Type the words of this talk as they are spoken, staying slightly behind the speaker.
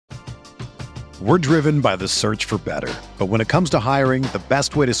We're driven by the search for better. But when it comes to hiring, the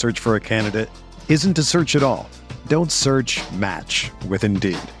best way to search for a candidate isn't to search at all. Don't search, match with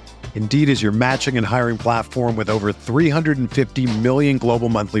Indeed. Indeed is your matching and hiring platform with over 350 million global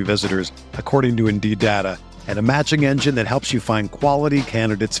monthly visitors, according to Indeed data, and a matching engine that helps you find quality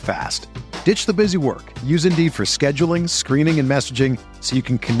candidates fast. Ditch the busy work. Use Indeed for scheduling, screening, and messaging so you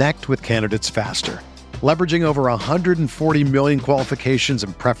can connect with candidates faster. Leveraging over 140 million qualifications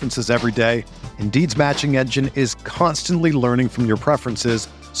and preferences every day, Indeed's matching engine is constantly learning from your preferences,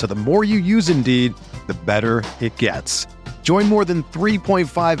 so the more you use Indeed, the better it gets. Join more than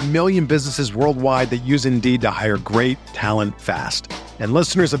 3.5 million businesses worldwide that use Indeed to hire great talent fast. And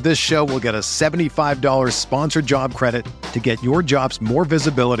listeners of this show will get a $75 sponsored job credit to get your jobs more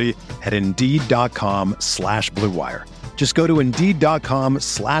visibility at Indeed.com/Blue Wire. Just go to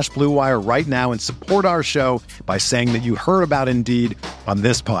Indeed.com/Blue Wire right now and support our show by saying that you heard about Indeed on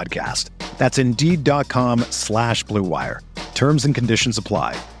this podcast. That's Indeed.com/Blue Wire. Terms and conditions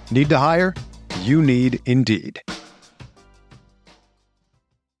apply. Need to hire? You need Indeed.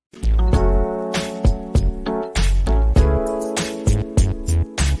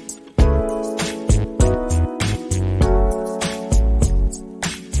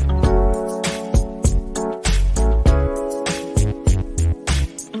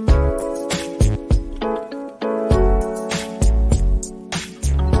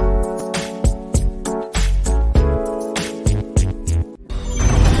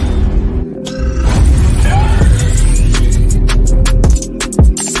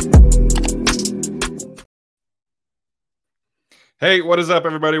 Hey, what is up,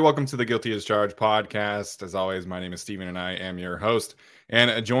 everybody? Welcome to the Guilty as Charged podcast. As always, my name is Steven and I am your host.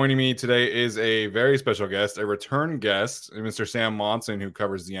 And joining me today is a very special guest, a return guest, Mr. Sam Monson, who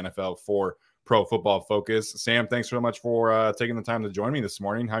covers the NFL for Pro Football Focus. Sam, thanks so much for taking the time to join me this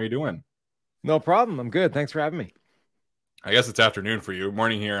morning. How you doing? No problem. I'm good. Thanks for having me. I guess it's afternoon for you.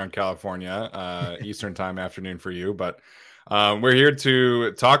 Morning here in California, Eastern time afternoon for you. But we're here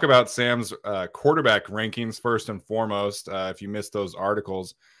to talk about Sam's quarterback rankings first and foremost. If you missed those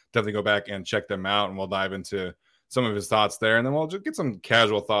articles, definitely go back and check them out, and we'll dive into some of his thoughts there. And then we'll just get some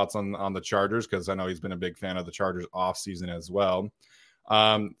casual thoughts on the Chargers, because I know he's been a big fan of the Chargers offseason as well.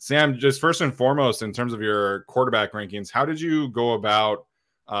 Sam, just first and foremost, in terms of your quarterback rankings, how did you go about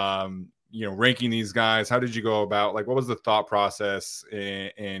ranking these guys? How did you go about, what was the thought process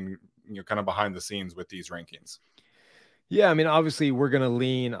in kind of behind the scenes with these rankings? Yeah, I mean, obviously, we're going to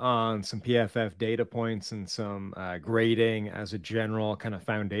lean on some PFF data points and some grading as a general kind of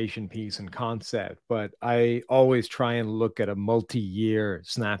foundation piece and concept. But I always try and look at a multi-year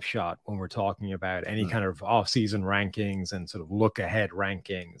snapshot when we're talking about any kind of off-season rankings and sort of look-ahead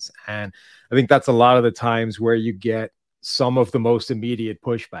rankings. And I think that's a lot of the times where you get some of the most immediate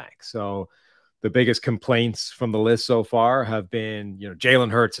pushback. So the biggest complaints from the list so far have been,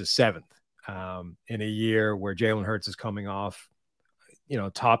 Jalen Hurts is 7th. In a year where Jalen Hurts is coming off,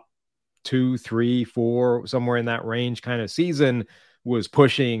 top 2, 3, 4, somewhere in that range kind of season, was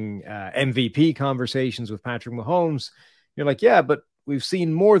pushing MVP conversations with Patrick Mahomes. You're like, yeah, but we've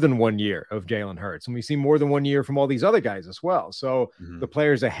seen more than 1 year of Jalen Hurts, and we've seen more than 1 year from all these other guys as well. So the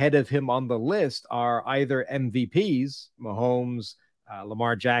players ahead of him on the list are either MVPs, Mahomes,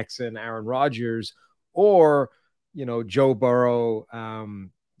 Lamar Jackson, Aaron Rodgers, or, Joe Burrow,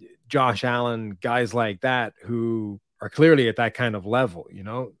 Josh Allen, guys like that who are clearly at that kind of level,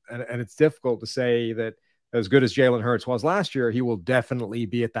 and it's difficult to say that as good as Jalen Hurts was last year, he will definitely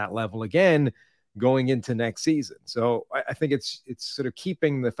be at that level again going into next season. So I think it's sort of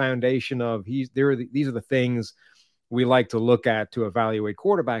keeping the foundation of these are the things we like to look at to evaluate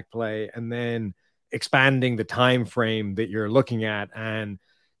quarterback play, and then expanding the time frame that you're looking at and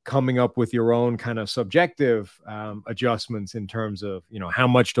coming up with your own kind of subjective adjustments in terms of, how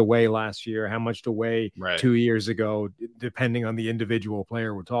much to weigh last year, how much to weigh 2 years ago, depending on the individual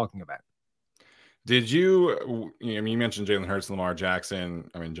player we're talking about. Did you, you mentioned Jalen Hurts, Lamar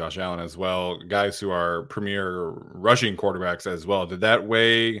Jackson, Josh Allen as well, guys who are premier rushing quarterbacks as well. Did that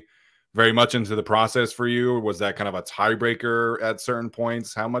weigh very much into the process for you? Was that kind of a tiebreaker at certain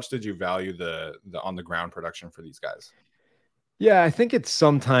points? How much did you value the on the ground production for these guys? Yeah, I think it's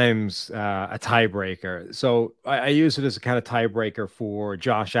sometimes a tiebreaker. So I use it as a kind of tiebreaker for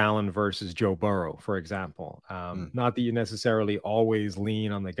Josh Allen versus Joe Burrow, for example. Not that you necessarily always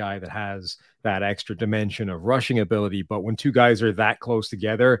lean on the guy that has that extra dimension of rushing ability, but when two guys are that close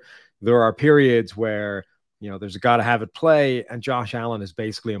together, there are periods where, there's a got-to-have-it play, and Josh Allen is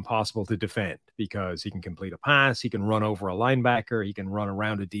basically impossible to defend because he can complete a pass, he can run over a linebacker, he can run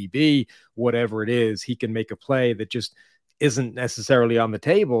around a DB, whatever it is, he can make a play that just isn't necessarily on the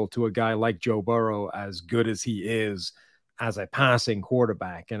table to a guy like Joe Burrow, as good as he is as a passing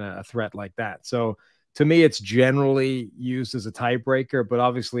quarterback and a threat like that. So to me, it's generally used as a tiebreaker, but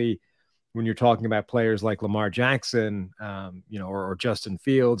obviously when you're talking about players like Lamar Jackson, or Justin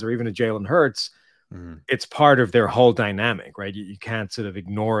Fields, or even a Jalen Hurts, it's part of their whole dynamic, right? You can't sort of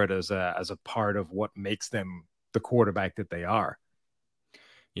ignore it as a part of what makes them the quarterback that they are.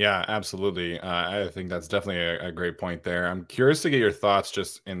 Yeah, absolutely. I think that's definitely a great point there. I'm curious to get your thoughts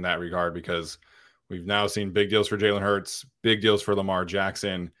just in that regard, because we've now seen big deals for Jalen Hurts, big deals for Lamar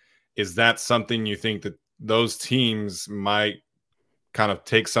Jackson. Is that something you think that those teams might kind of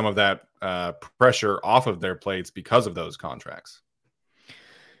take some of that pressure off of their plates because of those contracts?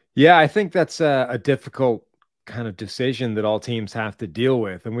 Yeah, I think that's a difficult kind of decision that all teams have to deal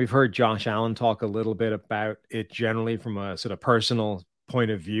with. And we've heard Josh Allen talk a little bit about it generally from a sort of personal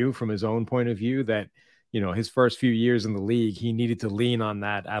point of view, from his own point of view, that, his first few years in the league, he needed to lean on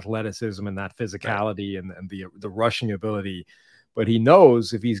that athleticism and that physicality and the rushing ability. But he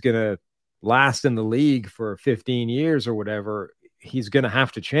knows if he's going to last in the league for 15 years or whatever, he's going to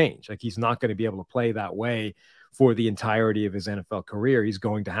have to change. Like, he's not going to be able to play that way for the entirety of his NFL career. He's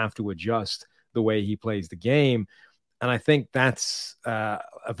going to have to adjust the way he plays the game. And I think that's a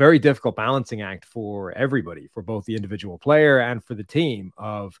very difficult balancing act for everybody, for both the individual player and for the team,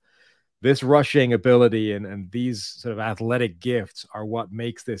 of this rushing ability and these sort of athletic gifts are what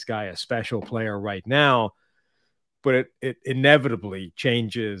makes this guy a special player right now. But it inevitably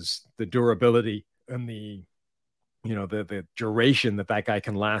changes the durability and the duration that guy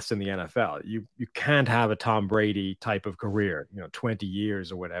can last in the NFL. You can't have a Tom Brady type of career, 20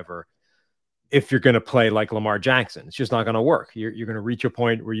 years or whatever, if you're going to play like Lamar Jackson. It's just not going to work. You're going to reach a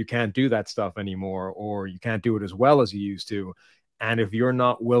point where you can't do that stuff anymore, or you can't do it as well as you used to. And if you're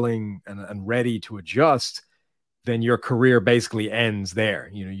not willing and ready to adjust, then your career basically ends there.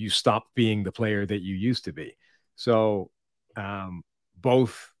 You stop being the player that you used to be. So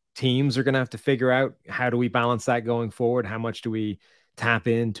both teams are going to have to figure out, how do we balance that going forward? How much do we tap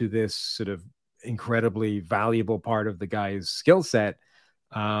into this sort of incredibly valuable part of the guy's skill set?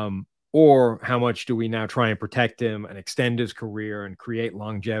 Or how much do we now try and protect him and extend his career and create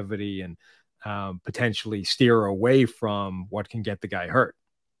longevity and potentially steer away from what can get the guy hurt?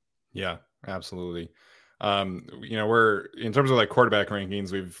 Yeah, absolutely. We're, in terms of like quarterback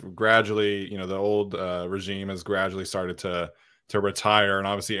rankings, we've gradually, the old regime has gradually started to retire. And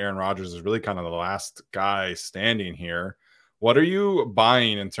obviously Aaron Rodgers is really kind of the last guy standing here. What are you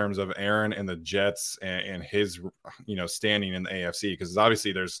buying in terms of Aaron and the Jets and his, standing in the AFC? Because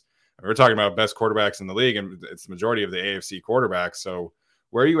obviously we're talking about best quarterbacks in the league, and it's the majority of the AFC quarterbacks. So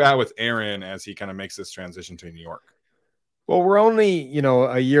where are you at with Aaron as he kind of makes this transition to New York? Well, we're only,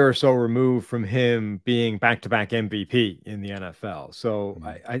 a year or so removed from him being back-to-back MVP in the NFL. So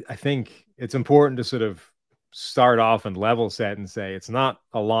I think it's important to sort of start off and level set and say it's not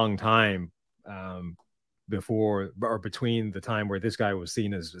a long time before or between the time where this guy was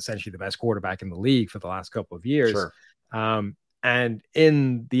seen as essentially the best quarterback in the league for the last couple of years. Sure. And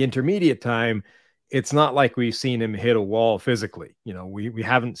in the intermediate time, it's not like we've seen him hit a wall physically. We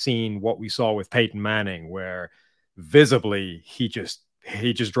haven't seen what we saw with Peyton Manning, where visibly he just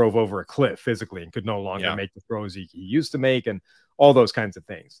drove over a cliff physically and could no longer make the throws he used to make, and all those kinds of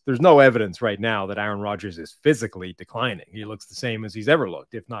things. There's no evidence right now that Aaron Rodgers is physically declining. He looks the same as he's ever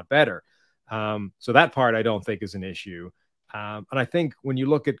looked, if not better. So that part I don't think is an issue. And I think when you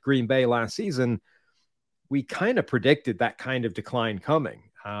look at Green Bay last season, we kind of predicted that kind of decline coming.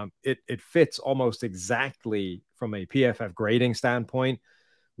 It fits almost exactly from a PFF grading standpoint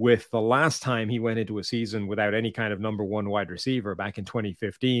with the last time he went into a season without any kind of number one wide receiver back in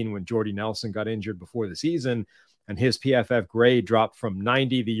 2015, when Jordy Nelson got injured before the season, and his PFF grade dropped from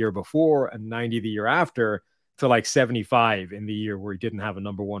 90 the year before and 90 the year after to like 75 in the year where he didn't have a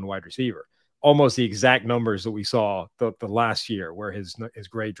number one wide receiver. Almost the exact numbers that we saw the last year, where his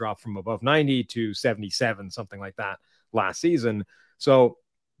grade dropped from above 90 to 77, something like that last season. So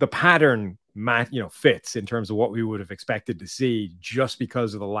the pattern fits in terms of what we would have expected to see, just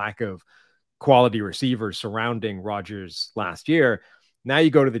because of the lack of quality receivers surrounding Rodgers last year. Now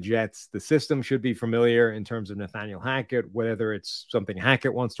you go to the Jets, the system should be familiar in terms of Nathaniel Hackett, whether it's something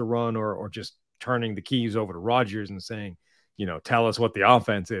Hackett wants to run or just turning the keys over to Rodgers and saying, tell us what the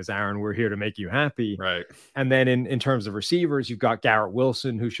offense is, Aaron, we're here to make you happy. Right. And then in terms of receivers, you've got Garrett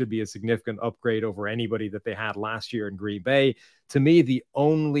Wilson, who should be a significant upgrade over anybody that they had last year in Green Bay. To me, the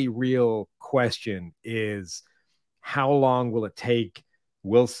only real question is, how long will it take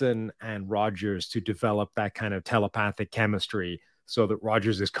Wilson and Rodgers to develop that kind of telepathic chemistry so that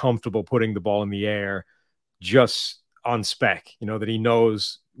Rodgers is comfortable putting the ball in the air just on spec, that he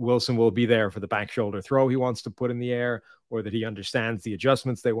knows Wilson will be there for the back shoulder throw he wants to put in the air, or that he understands the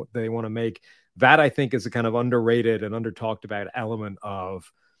adjustments they want to make. That, I think, is a kind of underrated and under talked about element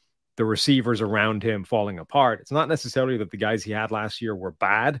of the receivers around him falling apart. It's not necessarily that the guys he had last year were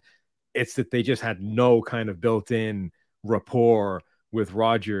bad. It's that they just had no kind of built-in rapport with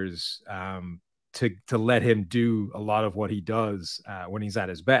Rodgers to let him do a lot of what he does when he's at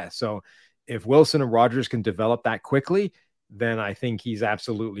his best. So if Wilson and Rodgers can develop that quickly, then I think he's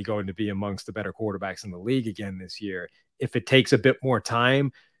absolutely going to be amongst the better quarterbacks in the league again this year. If it takes a bit more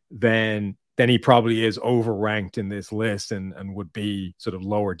time, then he probably is overranked in this list and would be sort of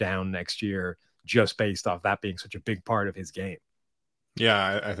lower down next year, just based off that being such a big part of his game.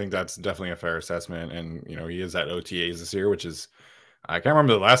 Yeah, I think that's definitely a fair assessment. And, he is at OTAs this year, which is, I can't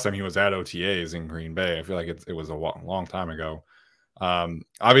remember the last time he was at OTAs in Green Bay. I feel like it was a long time ago.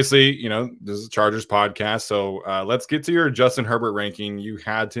 Obviously, this is a Chargers podcast. So let's get to your Justin Herbert ranking. You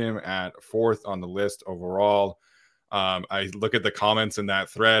had him at 4th on the list overall. I look at the comments in that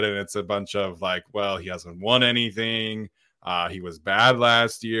thread and it's a bunch of like, well, he hasn't won anything. He was bad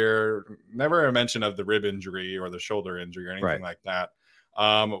last year. Never a mention of the rib injury or the shoulder injury or anything like that.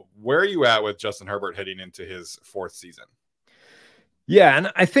 Where are you at with Justin Herbert heading into his 4th season? Yeah.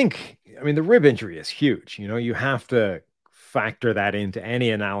 And I think, the rib injury is huge. You have to factor that into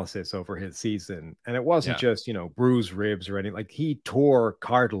any analysis over his season. And it wasn't just, bruised ribs or anything. Like, he tore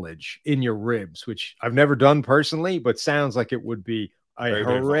cartilage in your ribs, which I've never done personally, but sounds like it would be a very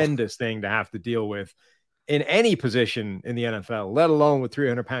horrendous thing to have to deal with in any position in the NFL, let alone with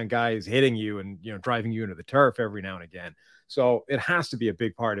 300-pound guys hitting you and, driving you into the turf every now and again. So it has to be a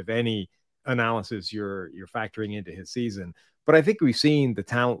big part of any analysis you're factoring into his season. But I think we've seen the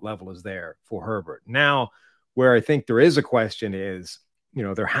talent level is there for Herbert. Now, where I think there is a question is,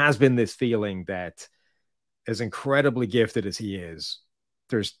 there has been this feeling that as incredibly gifted as he is,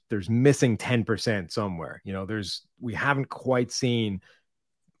 there's missing 10% somewhere. We haven't quite seen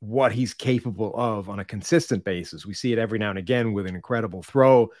what he's capable of on a consistent basis. We see it every now and again with an incredible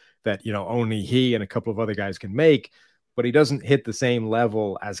throw that, only he and a couple of other guys can make, but he doesn't hit the same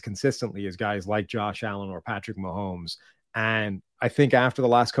level as consistently as guys like Josh Allen or Patrick Mahomes. And I think after the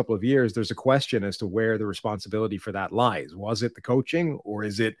last couple of years, there's a question as to where the responsibility for that lies. Was it the coaching, or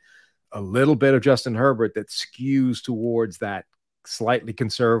is it a little bit of Justin Herbert that skews towards that slightly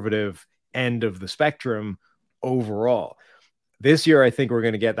conservative end of the spectrum overall? This year, I think we're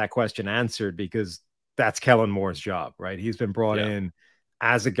going to get that question answered, because that's Kellen Moore's job, right? He's been brought in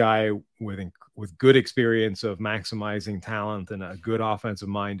as a guy with good experience of maximizing talent and a good offensive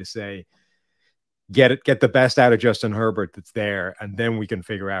mind to say, get the best out of Justin Herbert that's there, and then we can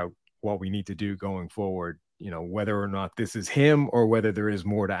figure out what we need to do going forward, whether or not this is him or whether there is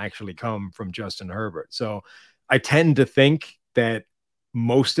more to actually come from Justin Herbert. So I tend to think that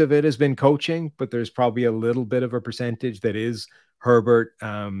most of it has been coaching, but there's probably a little bit of a percentage that is Herbert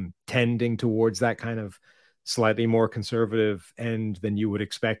tending towards that kind of slightly more conservative end than you would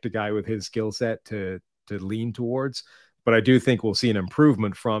expect a guy with his skill set to lean towards. But I do think we'll see an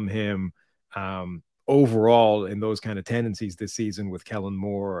improvement from him overall in those kind of tendencies this season with Kellen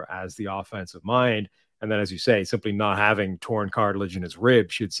Moore as the offensive mind. And then, as you say, simply not having torn cartilage in his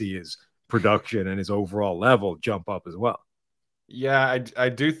rib should see his production and his overall level jump up as well. Yeah, I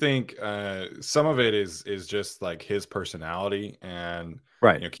do think some of it is just like his personality, and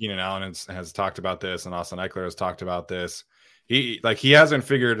Keenan Allen has talked about this, and Austin Eckler has talked about this. He hasn't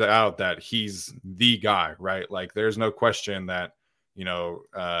figured out that he's the guy, right? Like, there's no question that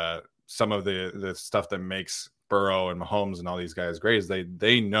some of the stuff that makes Burrow and Mahomes and all these guys great is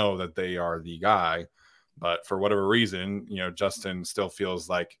they know that they are the guy, but for whatever reason, Justin still feels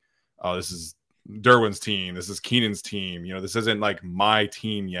like, oh, this is Derwin's team, this is Keenan's team, this isn't like my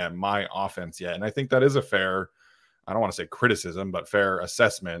team yet, my offense yet. And I think that is a fair, I don't want to say criticism, but fair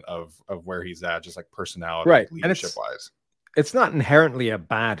assessment of where he's at, just like personality, leadership wise. It's not inherently a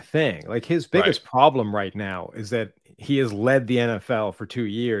bad thing. Like, his biggest problem right now is that he has led the NFL for 2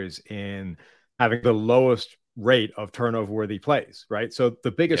 years in having the lowest rate of turnover worthy plays, right? So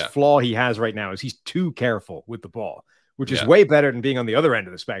the biggest flaw he has right now is he's too careful with the ball, which is way better than being on the other end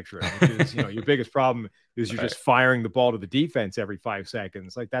of the spectrum, which is, your biggest problem is you're just firing the ball to the defense every 5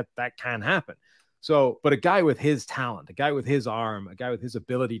 seconds. Like, that can happen. So, but a guy with his talent, a guy with his arm, a guy with his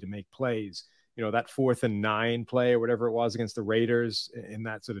ability to make plays, that 4th and 9 play or whatever it was against the Raiders in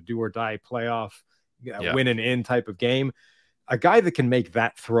that sort of do or die playoff win and in type of game, a guy that can make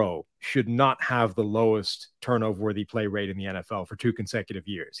that throw should not have the lowest turnover worthy play rate in the NFL for 2 consecutive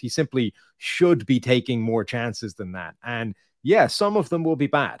years. He simply should be taking more chances than that. And some of them will be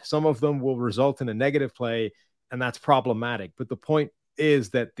bad. Some of them will result in a negative play, and that's problematic. But the point is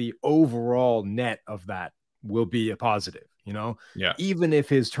that the overall net of that will be a positive, Yeah. Even if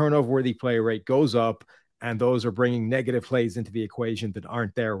his turnover worthy play rate goes up and those are bringing negative plays into the equation that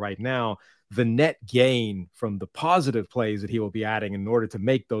aren't there right now, the net gain from the positive plays that he will be adding in order to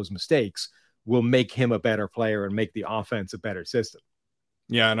make those mistakes will make him a better player and make the offense a better system.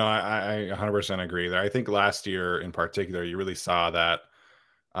 Yeah, no, I 100% agree there. I think last year in particular, you really saw that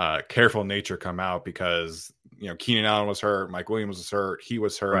careful nature come out because, Keenan Allen was hurt, Mike Williams was hurt, he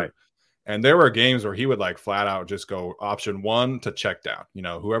was hurt. Right. And there were games where he would like flat out just go option 1 to check down.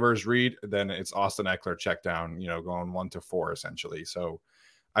 Whoever's read, then it's Austin Eckler check down, going 1 to 4 essentially. So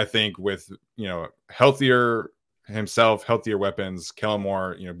I think with, healthier weapons, Kellen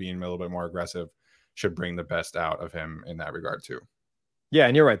Moore, being a little bit more aggressive should bring the best out of him in that regard too. Yeah,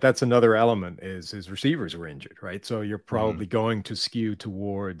 and you're right. That's another element is his receivers were injured, right? So you're probably going to skew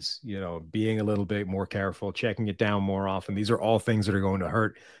towards, being a little bit more careful, checking it down more often. These are all things that are going to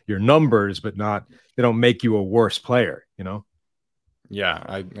hurt your numbers, but they don't make you a worse player, Yeah,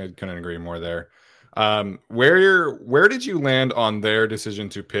 I couldn't agree more there. Where did you land on their decision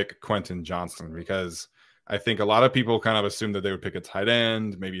to pick Quentin Johnston? Because I think a lot of people kind of assumed that they would pick a tight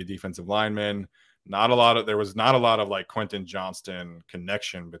end, maybe a defensive lineman. There was not a lot of like Quentin Johnston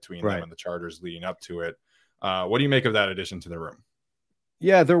connection between them and the Chargers leading up to it. What do you make of that addition to the room?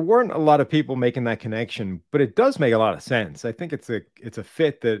 Yeah, there weren't a lot of people making that connection, but it does make a lot of sense. I think it's a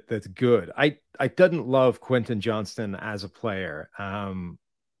fit that's good. I didn't love Quentin Johnston as a player.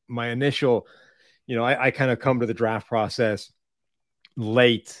 My initial, I kind of come to the draft process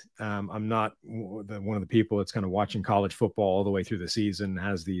late. I'm not one of the people that's kind of watching college football all the way through the season,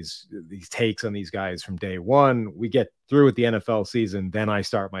 has these takes on these guys from day one. We get through with the NFL season, then I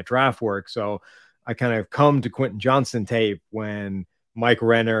start my draft work. So I kind of come to Quentin Johnston tape when Mike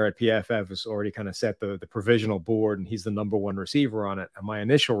Renner at PFF has already kind of set the provisional board and he's the number 1 receiver on it. And my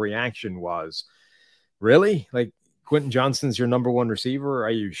initial reaction was, really? Like Quentin Johnston's your number 1 receiver?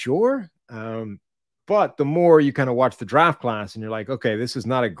 Are you sure? But the more you kind of watch the draft class and you're like, okay, this is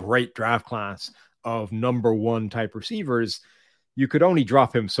not a great draft class of number 1 type receivers. You could only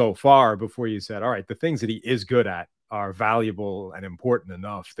drop him so far before you said, all right, the things that he is good at are valuable and important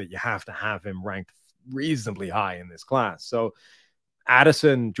enough that you have to have him ranked reasonably high in this class. So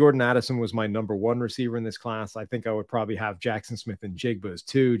Jordan Addison was my number 1 receiver in this class. I think I would probably have Jackson Smith and Jigba as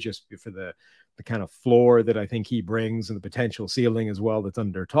 2, just for the kind of floor that I think he brings and the potential ceiling as well that's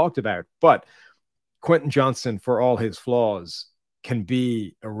under talked about. But Quentin Johnston, for all his flaws, can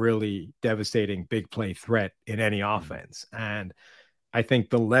be a really devastating big play threat in any offense. And I think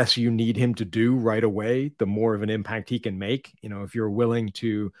the less you need him to do right away, the more of an impact he can make. If you're willing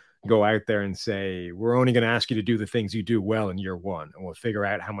to go out there and say, we're only going to ask you to do the things you do well in year 1, and we'll figure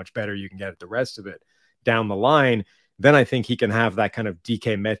out how much better you can get at the rest of it down the line, then I think he can have that kind of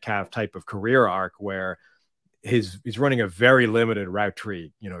DK Metcalf type of career arc where he's running a very limited route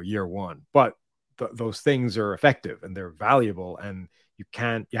tree, year 1. But those things are effective and they're valuable, and you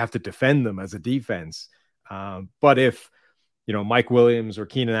have to defend them as a defense. But if, Mike Williams or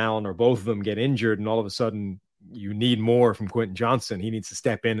Keenan Allen or both of them get injured and all of a sudden you need more from Quentin Johnston, he needs to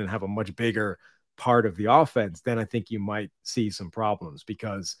step in and have a much bigger part of the offense, then I think you might see some problems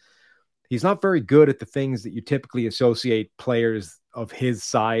because he's not very good at the things that you typically associate players of his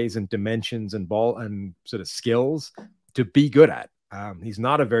size and dimensions and ball and sort of skills to be good at. He's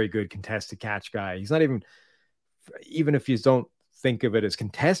not a very good contested catch guy. He's not even if you don't think of it as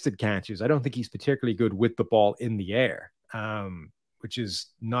contested catches, I don't think he's particularly good with the ball in the air, which is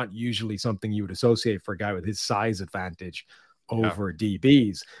not usually something you would associate for a guy with his size advantage over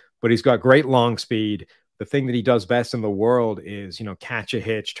DBs. But he's got great long speed. The thing that he does best in the world is, catch a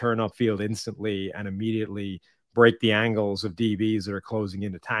hitch, turn upfield instantly, and immediately break the angles of DBs that are closing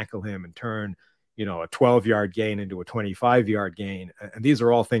in to tackle him and turn a 12-yard gain into a 25-yard gain. And these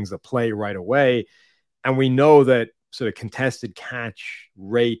are all things that play right away. And we know that sort of contested catch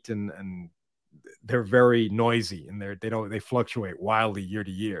rate and they're very noisy and they fluctuate wildly year to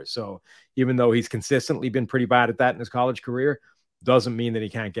year. So even though he's consistently been pretty bad at that in his college career, doesn't mean that he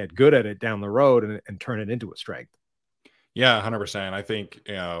can't get good at it down the road and turn it into a strength. Yeah, 100%. I think,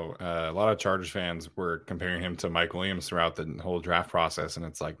 a lot of Chargers fans were comparing him to Mike Williams throughout the whole draft process. And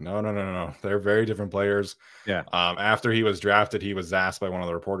it's like, no. They're very different players. Yeah. After he was drafted, he was asked by one of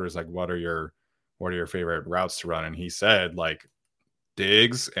the reporters, like, what are your favorite routes to run? And he said, like,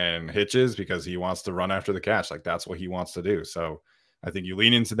 digs and hitches because he wants to run after the catch. Like, that's what he wants to do. So I think you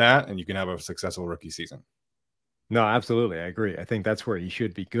lean into that and you can have a successful rookie season. No, absolutely. I agree. I think that's where he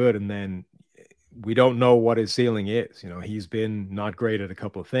should be good. And then we don't know what his ceiling is. You know, he's been not great at a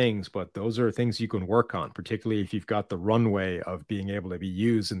couple of things, but those are things you can work on, particularly if you've got the runway of being able to be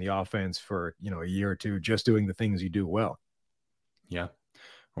used in the offense for, you know, a year or two, just doing the things you do well. Yeah,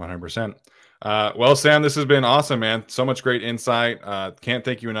 100%. Well, Sam, this has been awesome, man. So much great insight. Can't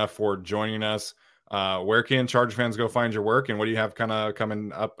thank you enough for joining us. Where can Charger fans go find your work, and what do you have kind of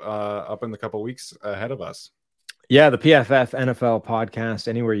coming up in the couple weeks ahead of us? Yeah, the PFF NFL podcast,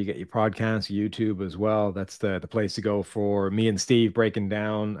 anywhere you get your podcasts, YouTube as well. That's the place to go for me and Steve breaking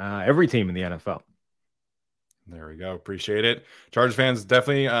down every team in the NFL. There we go. Appreciate it. Chargers fans,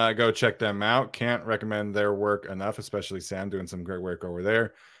 definitely go check them out. Can't recommend their work enough, especially Sam doing some great work over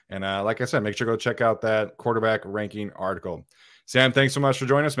there. And like I said, make sure to go check out that quarterback ranking article. Sam, thanks so much for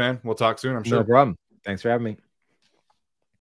joining us, man. We'll talk soon, I'm sure. No problem. Thanks for having me.